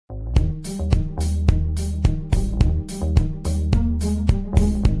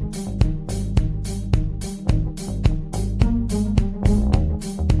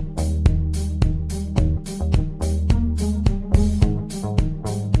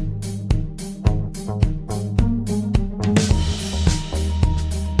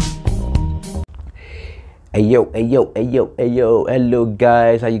Hey yo, hey yo, hey yo, hey yo, hello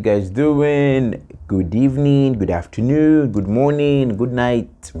guys, how you guys doing? Good evening, good afternoon, good morning, good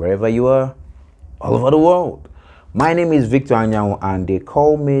night, wherever you are, all over the world. My name is Victor Anyanwu and they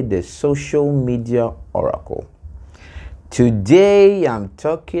call me the social media oracle. Today I'm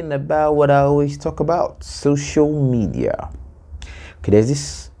talking about what I always talk about, social media. Okay, there's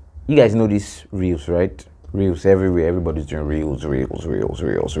this, you guys know these reels, right? Reels everywhere, everybody's doing reels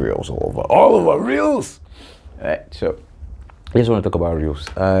all over reels. All right, so I just want to talk about reels.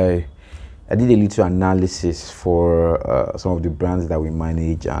 I did a little analysis for some of the brands that we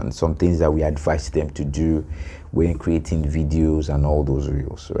manage and some things that we advise them to do when creating videos and all those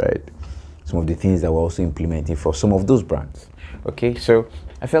reels, right? Some of the things that we're also implementing for some of those brands. Okay, so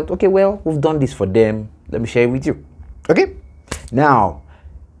I felt, okay, well, we've done this for them. Let me share it with you. Okay, now,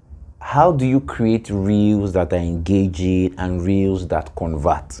 how do you create reels that are engaging and reels that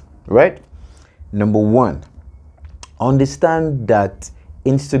convert, right? Number one, understand that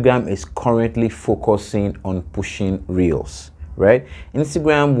Instagram is currently focusing on pushing reels, right?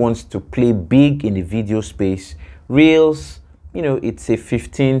 Instagram wants to play big in the video space. Reels, you know, it's a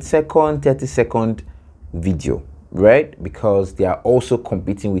 15-second, 30-second video, right? Because they are also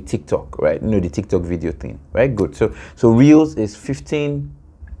competing with TikTok, right? You know, the TikTok video thing, right? Good. So reels is 15,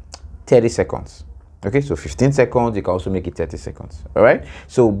 30 seconds. Okay, so 15 seconds, you can also make it 30 seconds. All right.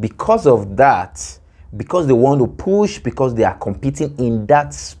 So because of that, because they want to push, because they are competing in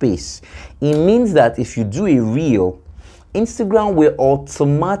that space, it means that if you do a reel, Instagram will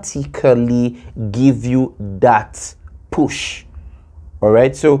automatically give you that push. All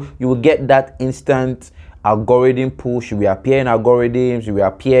right. So you will get that instant algorithm push. You will appear in algorithms, you will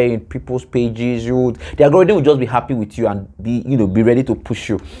appear in people's pages. The algorithm will just be happy with you and be ready to push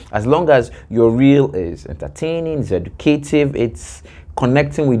you. As long as your reel is entertaining, it's educative, it's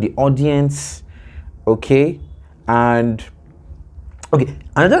connecting with the audience. Okay. And okay,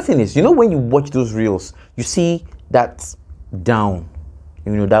 another thing is, when you watch those reels, you see that down,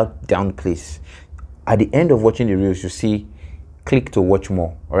 that down place. At the end of watching the reels, you see click to watch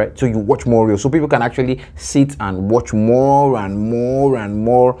more. All right, so you watch more reels, so people can actually sit and watch more and more and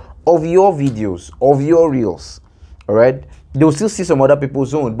more of your videos, of your reels. All right, they'll still see some other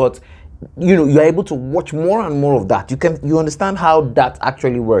people's own, but you're able to watch more and more of that. You understand how that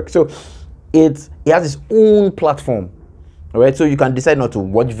actually works. So it has its own platform. All right, so you can decide not to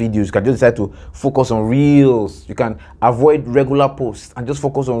watch videos. You can just decide to focus on reels. You can avoid regular posts and just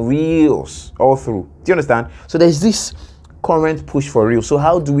focus on reels all through. Do you understand? So there's this current push for reels. So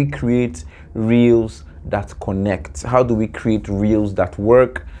how do we create reels that connect? How do we create reels that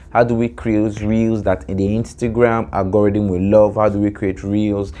work? How do we create reels that the Instagram algorithm will love? How do we create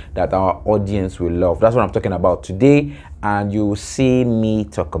reels that our audience will love? That's what I'm talking about today, and you will see me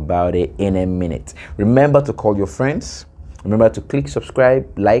talk about it in a minute. Remember to call your friends. Remember to click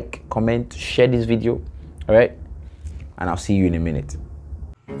subscribe, like, comment, share this video. All right, and I'll see you in a minute.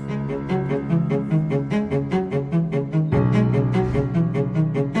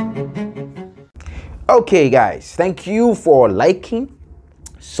 Okay guys, thank you for liking,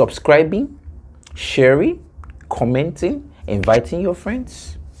 subscribing, sharing, commenting, inviting your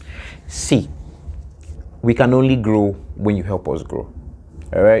friends. See, we can only grow when you help us grow.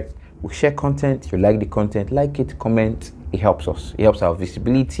 All right, we share content, you like the content, like it, comment. It helps us. It helps our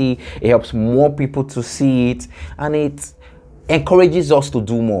visibility. It helps more people to see it, and it encourages us to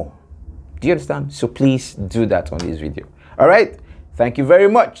do more. Do you understand? So please do that on this video. All right, thank you very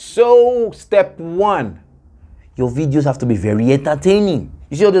much. So step one, your videos have to be very entertaining.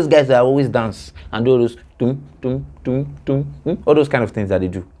 You see all those guys that always dance and do all those all those kind of things that they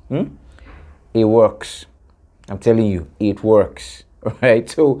do. It works. I'm telling you, it works. All right,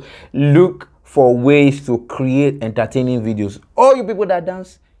 so look for ways to create entertaining videos. All you people that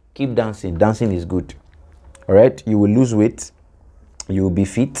dance, keep dancing. Dancing is good. All right, you will lose weight, you will be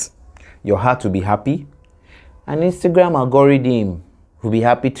fit, your heart will be happy, and Instagram algorithm will be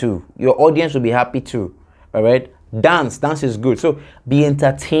happy too. Your audience will be happy too. All right, dance is good. So be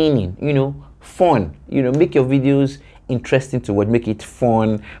entertaining, fun. Make your videos interesting to watch. Make it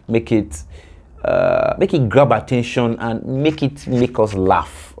fun. Make it grab attention and make us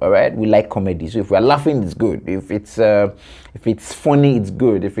laugh. All right, we like comedy, so if we're laughing, it's good. If it's funny, it's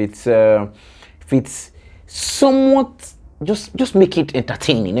good. If it's somewhat, just make it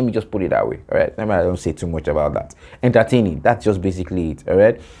entertaining. Let me just put it that way. All right, I don't say too much about that. Entertaining, that's just basically it. All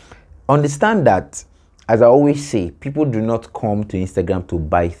right, understand that, as I always say, people do not come to Instagram to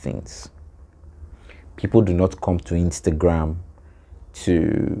buy things. People do not come to Instagram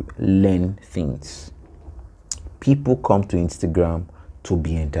to learn things. People come to Instagram to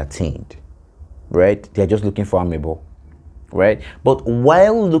be entertained. right? They're just looking for amebo, right? But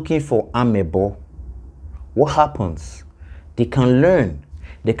while looking for amebo, what happens? They can learn,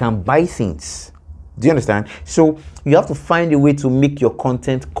 they can buy things. Do you understand? So you have to find a way to make your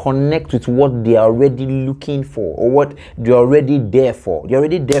content connect with what they are already looking for, or what they're already there for. They're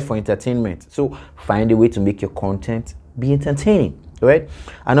already there for entertainment. So find a way to make your content be entertaining, right?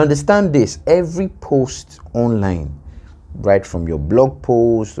 And understand this: every post online, right, from your blog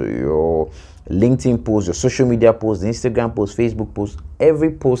post, or your LinkedIn post, your social media post, the Instagram post, Facebook post,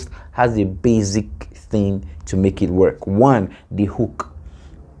 every post has a basic thing to make it work. One, the hook.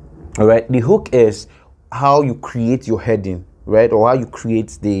 All right, the hook is how you create your heading, right, or how you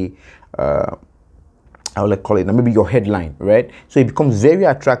create the how will I call it now, maybe your headline, right? So it becomes very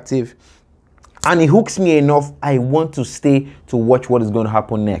attractive and it hooks me enough. I want to stay to watch what is going to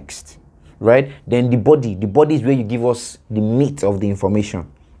happen next, right? Then the body is where you give us the meat of the information,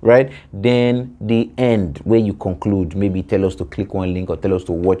 right? Then the end, where you conclude, maybe tell us to click one link, or tell us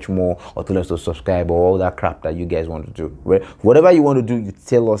to watch more, or tell us to subscribe, or all that crap that you guys want to do, right? Whatever you want to do, you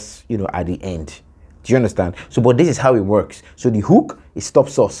tell us, at the end. Do you understand? So, but this is how it works. So the hook, it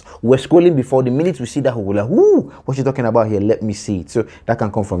stops us. We're scrolling before, the minute we see that hook, we're like, whoo, what you talking about here? Let me see it. So that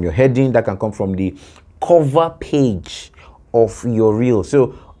can come from your heading, that can come from the cover page of your reel.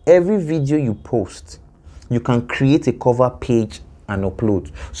 So every video you post, you can create a cover page and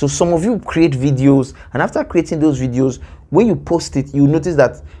upload. So some of you create videos, and after creating those videos, when you post it, you notice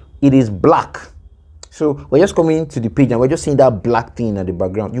that it is black. So we're just coming to the page and we're just seeing that black thing at the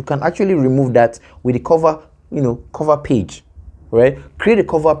background. You can actually remove that with the cover, cover page, right? Create a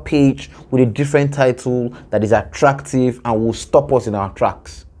cover page with a different title that is attractive and will stop us in our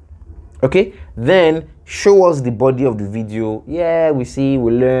tracks. Okay, then show us the body of the video. Yeah, we see,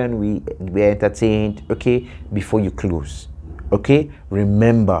 we learn, we're entertained. Okay, before you close. Okay,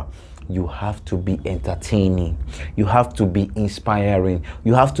 remember, you have to be entertaining, you have to be inspiring,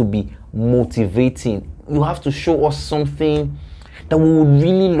 you have to be motivating, you have to show us something that we would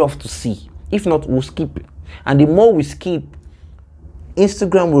really love to see. If not, we'll skip it. And the more we skip,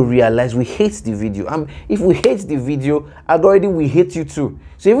 Instagram will realize we hate the video. If we hate the video, algorithm will hate you too.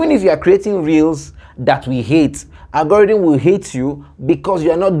 So even if you are creating reels that we hate, algorithm will hate you because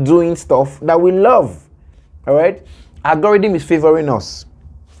you are not doing stuff that we love. All right, algorithm is favoring us.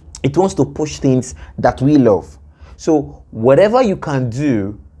 It wants to push things that we love. So whatever you can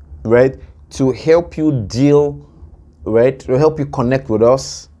do, right, to help you deal, right, to help you connect with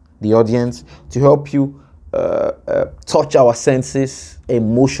us, the audience, to help you touch our senses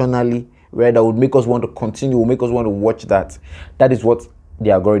emotionally, right, that would make us want to continue, will make us want to watch that. That is what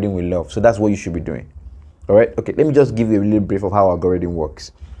the algorithm will love. So that's what you should be doing. All right, okay, let me just give you a little brief of how algorithm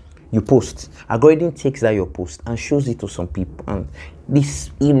works. You post, algorithm takes that your post and shows it to some people, and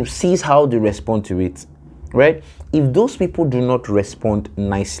this, it sees how they respond to it, right? If those people do not respond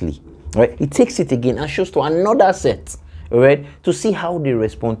nicely, right, it takes it again and shows to another set, right, to see how they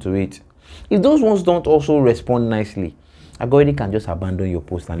respond to it. If those ones don't also respond nicely, algorithm can just abandon your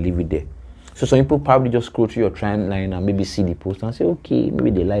post and leave it there. So some people probably just scroll through your timeline and maybe see the post and say, okay,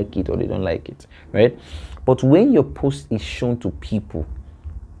 maybe they like it or they don't like it, right? But when your post is shown to people,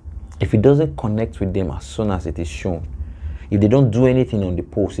 if it doesn't connect with them as soon as it is shown, if they don't do anything on the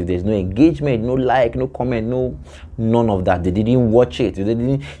post, if there's no engagement, no like, no comment, none of that, they didn't watch it, they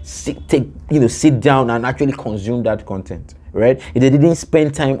didn't sit down and actually consume that content, right? If they didn't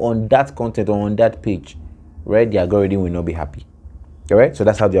spend time on that content or on that page, right, the algorithm will not be happy. All right, so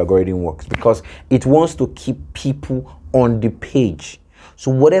that's how the algorithm works, because it wants to keep people on the page.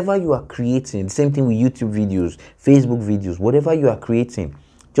 So whatever you are creating, same thing with YouTube videos, Facebook videos, whatever you are creating,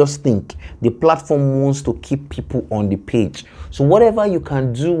 just think, the platform wants to keep people on the page. So whatever you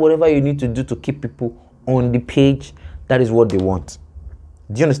can do, whatever you need to do to keep people on the page, that is what they want.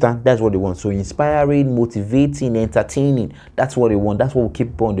 Do you understand? That's what they want. So inspiring, motivating, entertaining, that's what they want. That's what will keep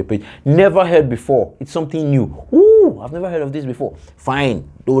people on the page. Never heard before. It's something new. Ooh, I've never heard of this before. Fine.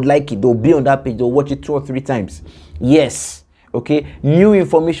 They would like it. They'll be on that page. They'll watch it 2 or 3 times. Yes. Okay. New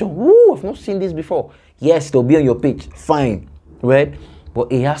information. Ooh, I've not seen this before. Yes, they'll be on your page. Fine. Right? But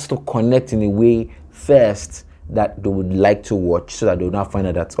it has to connect in a way first that they would like to watch, so that they will not find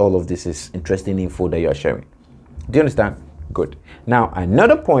out that all of this is interesting info that you are sharing. Do you understand? Good. Now,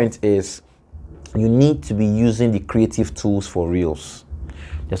 another point is you need to be using the creative tools for reels.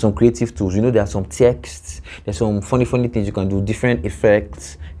 There's some creative tools. There are some texts. There's some funny things you can do, different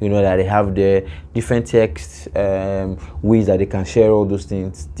effects, that they have there, different text ways that they can share all those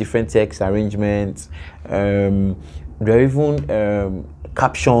things, different text arrangements. There are even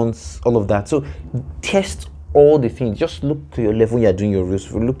captions, all of that. So test all the things. Just look to your left when you're doing your reels.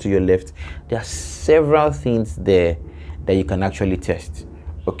 If you look to your left, there are several things there that you can actually test.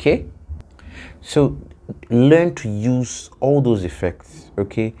 Okay, so learn to use all those effects.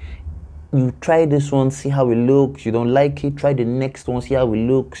 Okay, you try this one, see how it looks. You don't like it, try the next one, see how it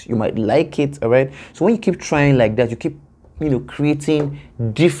looks. You might like it. All right, so when you keep trying like that, you keep creating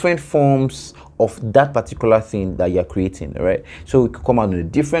different forms of that particular thing that you're creating. All right, so it could come out in a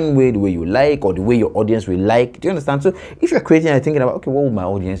different way, the way you like, or the way your audience will like. Do you understand? So if you're creating and thinking about, okay, what would my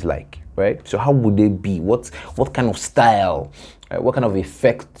audience like, right? So how would they be? What kind of style, what kind of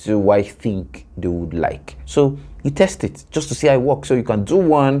effect do I think they would like? So you test it just to see how it works. So you can do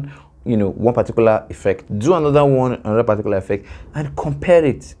one particular effect, do another particular effect, and compare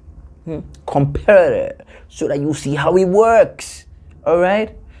it. Compare it so that you see how it works. All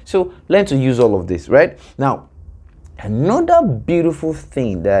right, so learn to use all of this. Right now, another beautiful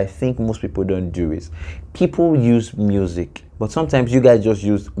thing that I think most people don't do is people use music, but sometimes you guys just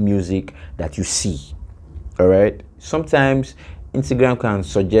use music that you see. All right, sometimes Instagram can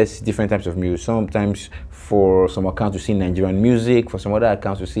suggest different types of music. Sometimes for some accounts you see Nigerian music, for some other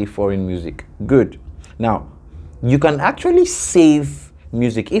accounts you see foreign music. Good. Now you can actually save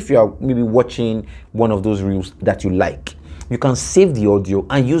music. If you are maybe watching one of those reels that you like, you can save the audio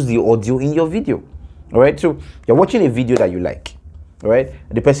and use the audio in your video. All right, so you're watching a video that you like. All right,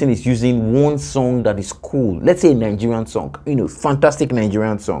 the person is using one song that is cool, let's say a Nigerian song, fantastic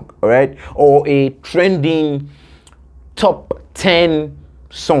Nigerian song. All right, or a trending top 10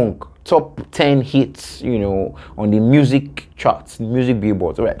 song, top 10 hits, on the music charts, music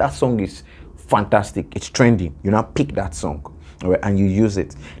billboards. All right, that song is fantastic, it's trending. You now pick that song. All right, and you use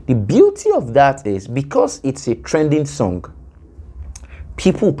it. The beauty of that is because it's a trending song,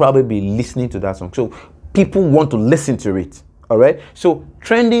 people will probably be listening to that song. So people want to listen to it. All right. So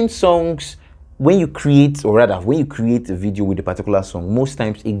trending songs, when you create a video with a particular song, most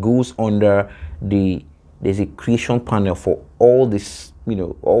times it goes under there's a creation panel for all this,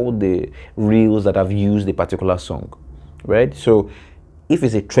 all the reels that have used a particular song. Right. So if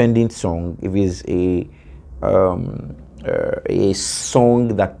it's a trending song, if it's a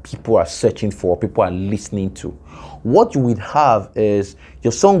song that people are searching for, people are listening to, what you would have is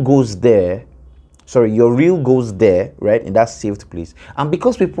your song goes there, your reel goes there, right, in that saved place. And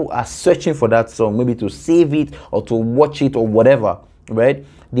because people are searching for that song, maybe to save it or to watch it or whatever, right,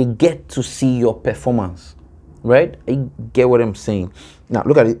 they get to see your performance, right? You get what I'm saying? Now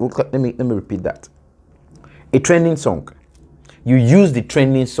look at it. Let me repeat that. A trending song, you use the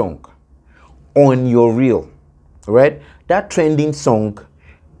trending song on your reel. Right, that trending song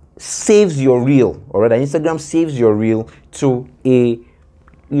saves your reel. All right, Instagram saves your reel to a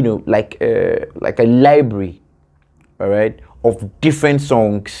like a library, all right, of different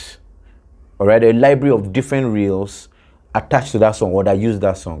songs. All right, a library of different reels attached to that song or that use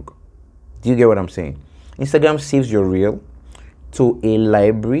that song. Do you get what I'm saying? Instagram saves your reel to a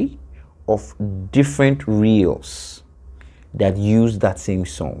library of different reels that use that same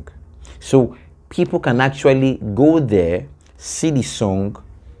song. So people can actually go there, see the song,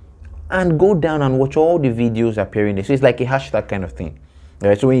 and go down and watch all the videos appearing there. So it's like a hashtag kind of thing.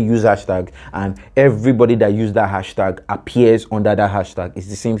 Right? So when you use hashtag and everybody that used that hashtag appears under that hashtag, it's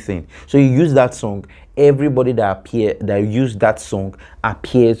the same thing. So you use that song, everybody that used that song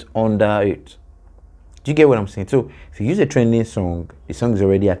appears under it. Do you get what I'm saying? So if you use a trending song, the song is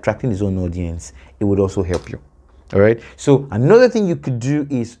already attracting its own audience. It would also help you. All right. So another thing you could do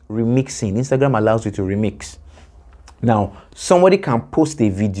is remixing. Instagram allows you to remix. Now, somebody can post a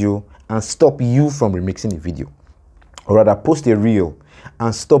video and stop you from remixing the video, or rather post a reel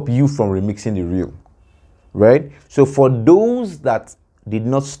and stop you from remixing the reel, right? So for those that did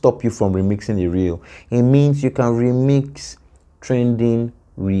not stop you from remixing the reel, it means you can remix trending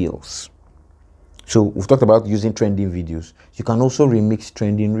reels. So we've talked about using trending videos. You can also remix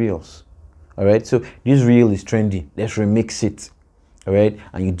trending reels. All right, so this reel is trendy, let's remix it. All right,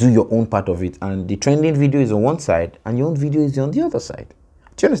 and you do your own part of it, and the trending video is on one side and your own video is on the other side.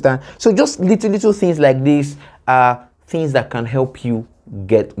 Do you understand? So just little things like this are things that can help you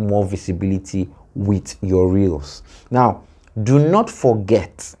get more visibility with your reels. Now, do not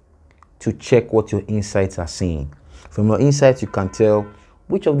forget to check what your insights are saying. From your insights, you can tell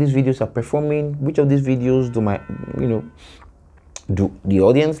which of these videos are performing, which of these videos do the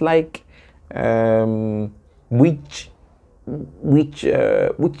audience like, which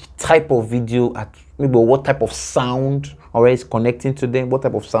type of video, maybe what type of sound, all right, is connecting to them, what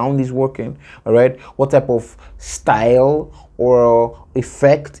type of sound is working, all right, what type of style or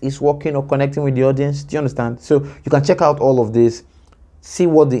effect is working or connecting with the audience. Do you understand? So you can check out all of this, see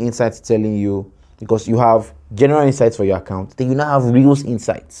what the insights telling you, because you have general insights for your account. Then you now have Reels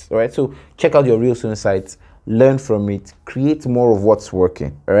insights. All right. So check out your Reels insights, learn from it, create more of what's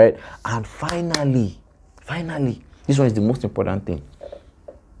working. All right. And finally, this one is the most important thing.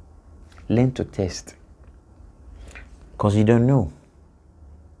 Learn to test. Because you don't know.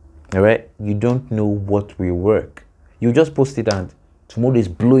 All right. You don't know what will work. You just post it and tomorrow is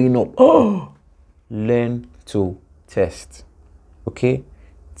blowing up. Oh, learn to test. Okay.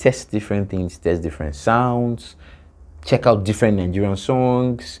 Test different things, test different sounds, check out different Nigerian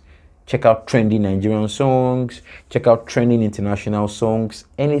songs, check out trending Nigerian songs, check out trending international songs.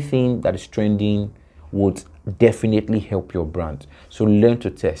 Anything that is trending would definitely help your brand. So learn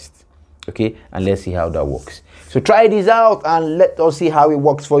to test, okay? And let's see how that works. So try this out and let us see how it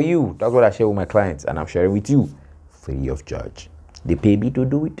works for you. That's what I share with my clients, and I'm sharing with you free of charge. They pay me to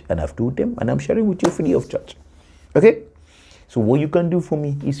do it, and I've told them, and I'm sharing with you free of charge, okay? So what you can do for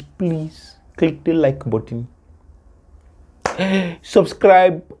me is please click the like button,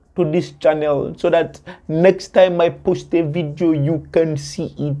 subscribe to this channel so that next time I post a video, you can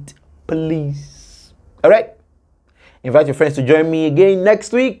see it, please. All right. Invite your friends to join me again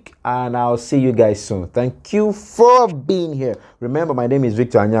next week, and I'll see you guys soon. Thank you for being here. Remember, my name is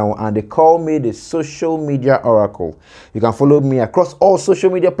Victor Anyanwu, and they call me the social media oracle. You can follow me across all social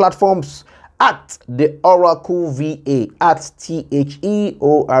media platforms at the Oracle VA, at TheOracle.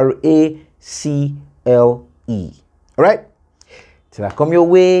 All right. Till I come your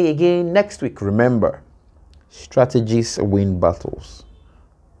way again next week, remember, strategies win battles,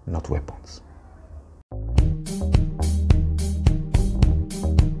 not weapons.